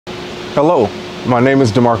Hello, my name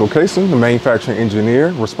is Demarco, the manufacturing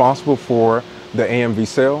engineer responsible for the AMV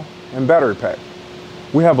cell and battery pack.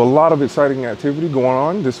 We have a lot of exciting activity going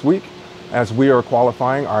on this week as we are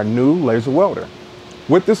qualifying our new laser welder.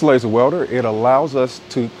 With this laser welder, it allows us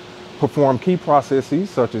to perform key processes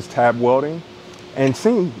such as tab welding and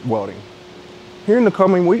seam welding. Here in the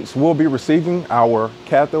coming weeks, we'll be receiving our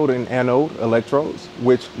cathode and anode electrodes,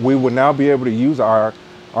 which we will now be able to use our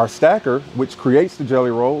stacker, which creates the jelly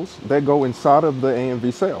rolls that go inside of the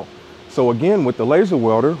AMV cell. So again, with the laser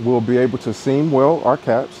welder, we'll be able to seam weld our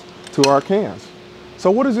caps to our cans. So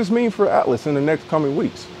what does this mean for Atlis in the next coming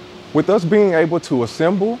weeks? With us being able to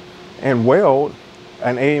assemble and weld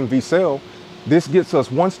an AMV cell, this gets us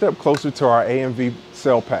one step closer to our AMV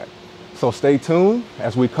cell pack. So stay tuned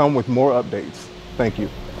as we come with more updates. Thank you.